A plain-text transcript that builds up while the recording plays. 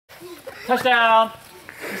Touchdown!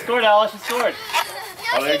 She scored, Ella. She scored.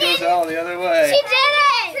 Oh, there goes Ella the other way. She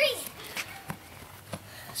didn't!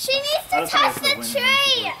 She needs to touch the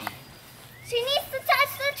tree! She needs to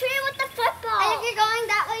touch the tree with the football! And if you're going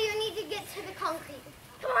that way, you need to get to the concrete.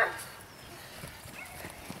 Come on!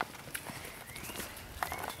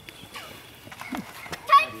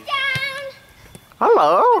 Touchdown!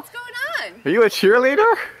 Hello. What's going on? Are you a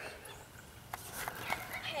cheerleader?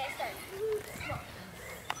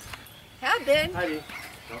 Have been. Heidi,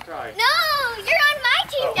 don't cry. No! You're on my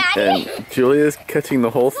team, Daddy! And Julia's catching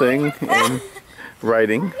the whole thing and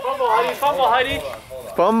writing. Fumble, Heidi. Fumble, Heidi.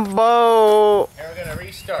 Fumble! And we're going to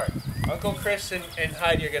restart. Uncle Chris and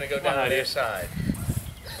Heidi are going to go down on their side.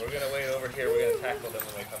 We're going to wait over here. We're going to tackle them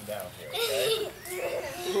when they come down here, okay?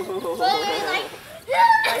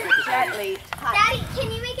 Gently. Daddy,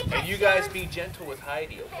 can you make a touchdown? And you guys be gentle with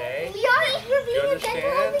Heidi, okay? We are. You're being You as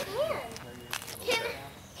gentle as understand? we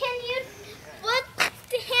can you put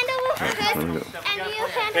the hand over Chris and you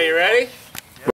hand Okay, you ready?